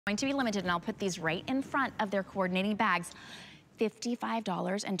Going to be limited, and I'll put these right in front of their coordinating bags.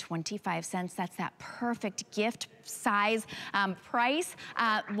 $55.25. That's that perfect gift size price.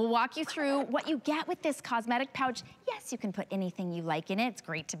 We'll walk you through what you get with this cosmetic pouch. Yes, you can put anything you like in it. It's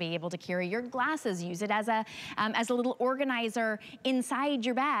great to be able to carry your glasses, use it as a little organizer inside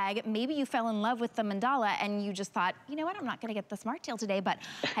your bag. Maybe you fell in love with the mandala and you just thought, you know what, I'm not gonna get the Smart Deal today, but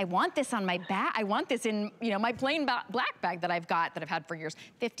I want this on my bag. I want this in, you know, my plain black bag that I've had for years.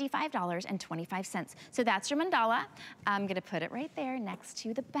 $55.25. So that's your mandala. I'm gonna put it right there next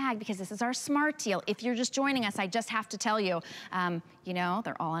to the bag because this is our Smart Deal. If you're just joining us, I just have to tell you, you know,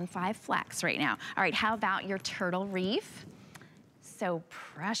 they're all on 5 flex right now. All right, how about your turtle reef? So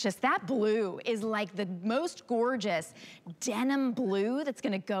precious. That blue is like the most gorgeous denim blue that's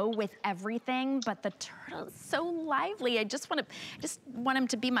gonna go with everything, but the turtle is so lively. I just want him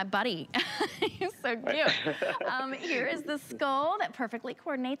to be my buddy. He's so cute. Here is the skull that perfectly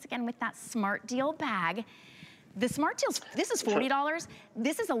coordinates again with that Smart Deal bag. The Smart Deals, this is $40.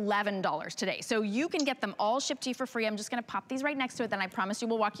 This is $11 today. So you can get them all shipped to you for free. I'm just gonna pop these right next to it, then I promise you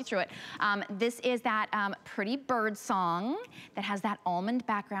we'll walk you through it. This is that pretty bird song that has that almond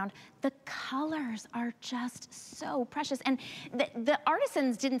background. The colors are just so precious. And the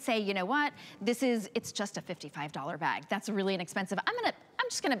artisans didn't say, you know what, it's just a $55 bag. That's really inexpensive. I'm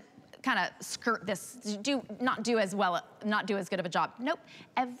just gonna kind of skirt this, not do as good of a job. Nope,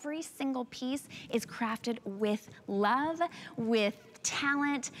 every single piece is crafted with love, with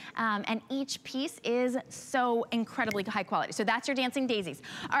talent, and each piece is so incredibly high quality. So that's your dancing daisies.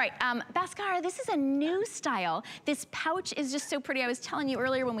 All right, Bhaskar, this is a new style. This pouch is just so pretty. I was telling you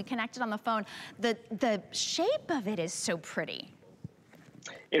earlier when we connected on the phone, the shape of it is so pretty.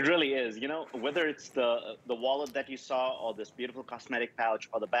 It really is. You know, whether it's the wallet that you saw or this beautiful cosmetic pouch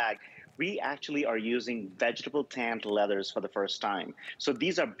or the bag, we actually are using vegetable tanned leathers for the first time. So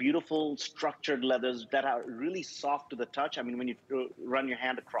these are beautiful structured leathers that are really soft to the touch. I mean, when you run your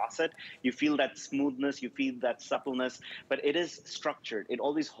hand across it, you feel that smoothness, you feel that suppleness, but it is structured. It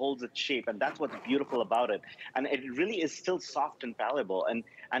always holds its shape, and that's what's beautiful about it. And it really is still soft and palatable, and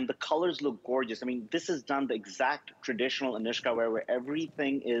the colors look gorgeous. I mean, this is done the exact traditional Anuschka wear where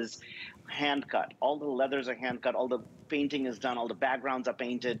everything is hand cut. All the leathers are hand cut, all the painting is done, all the backgrounds are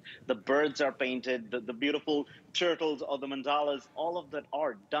painted, the birds are painted, the beautiful turtles or the mandalas, all of that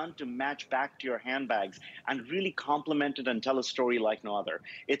are done to match back to your handbags and really complement it and tell a story like no other.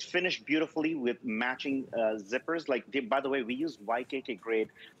 It's finished beautifully with matching zippers. By the way, we use YKK grade,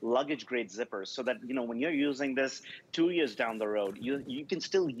 luggage grade zippers so that, you know, when you're using this 2 years down the road, you can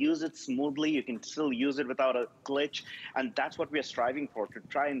still use it smoothly, you can still use it without a glitch, and that's what we are striving for, to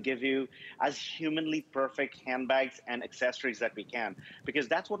try and give you as humanly perfect handbags and accessories that we can, because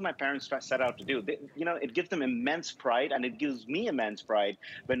that's what my parents set out to do. You know, it gives them immense pride, and it gives me immense pride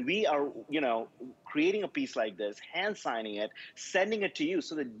when we are, you know, creating a piece like this, hand signing it, sending it to you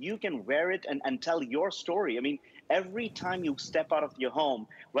so that you can wear it and tell your story. I mean, every time you step out of your home,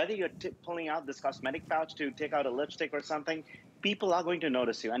 whether you're pulling out this cosmetic pouch to take out a lipstick or something, people are going to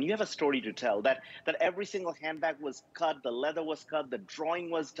notice you, and you have a story to tell. That every single handbag was cut, the leather was cut, the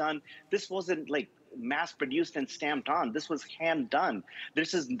drawing was done. This wasn't like mass produced and stamped on. This was hand done.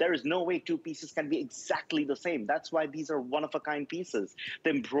 There is no way two pieces can be exactly the same. That's why these are one of a kind pieces.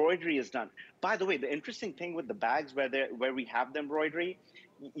 The embroidery is done. By the way, the interesting thing with the bags where we have the embroidery,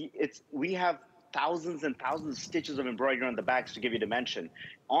 we have thousands and thousands of stitches of embroidery on the bags to give you dimension.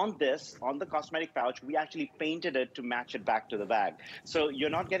 On the cosmetic pouch, we actually painted it to match it back to the bag. So you're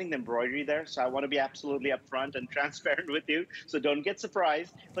not getting the embroidery there. So I want to be absolutely upfront and transparent with you. So don't get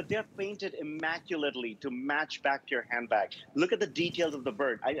surprised, but they're painted immaculately to match back to your handbag. Look at the details of the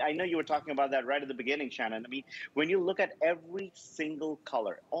bird. I know you were talking about that right at the beginning, Shannon. I mean, when you look at every single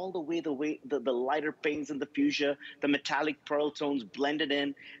color, all the way the lighter pinks and the fuchsia, the metallic pearl tones blended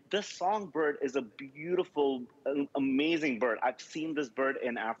in, this songbird is a beautiful, amazing bird. I've seen this bird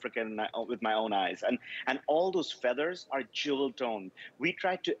in Africa with my own eyes, and all those feathers are jewel toned. We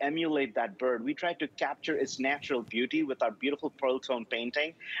tried to emulate that bird. We tried to capture its natural beauty with our beautiful pearl tone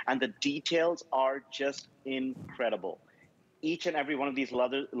painting, and the details are just incredible. Each and every one of these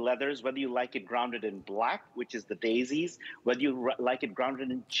leathers, whether you like it grounded in black, which is the daisies, whether you like it grounded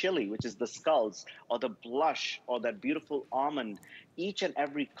in chili, which is the skulls, or the blush, or that beautiful almond, each and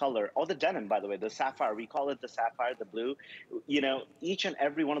every color, or the denim, by the way, the sapphire, we call it the sapphire, the blue, you know, each and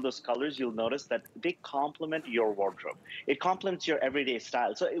every one of those colors, you'll notice that they complement your wardrobe. It complements your everyday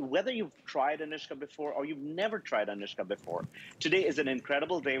style. So whether you've tried Anuschka before or you've never tried Anuschka before, today is an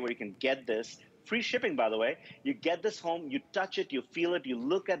incredible day where you can get this. Free shipping, by the way. You get this home, you touch it, you feel it, you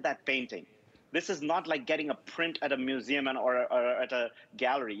look at that painting. This is not like getting a print at a museum or at a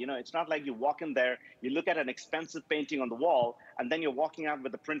gallery. You know, it's not like you walk in there, you look at an expensive painting on the wall, and then you're walking out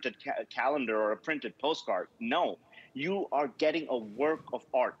with a printed calendar or a printed postcard. No, you are getting a work of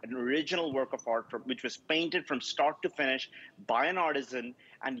art, an original work of art which was painted from start to finish by an artisan,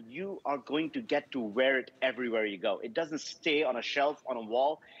 and you are going to get to wear it everywhere you go. It doesn't stay on a shelf, on a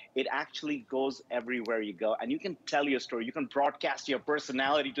wall. It actually goes everywhere you go, and you can tell your story. You can broadcast your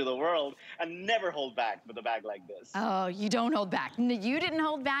personality to the world and never hold back with a bag like this. Oh, you don't hold back. You didn't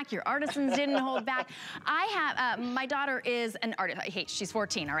hold back. Your artisans didn't hold back. I have, my daughter is an artist. Hey, she's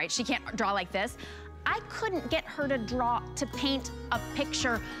 14, all right? She can't draw like this. I couldn't get her to paint a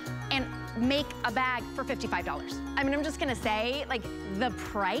picture and make a bag for $55. I mean, I'm just gonna say, like, the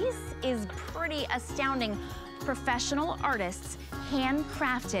price is pretty astounding. Professional artists,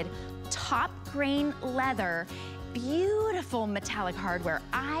 handcrafted, top grain leather, beautiful metallic hardware.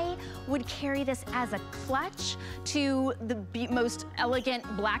 I would carry this as a clutch to the most elegant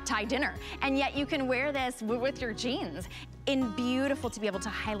black tie dinner. And yet you can wear this with your jeans. And beautiful to be able to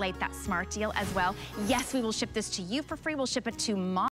highlight that smart deal as well. Yes, we will ship this to you for free. We'll ship it to mom.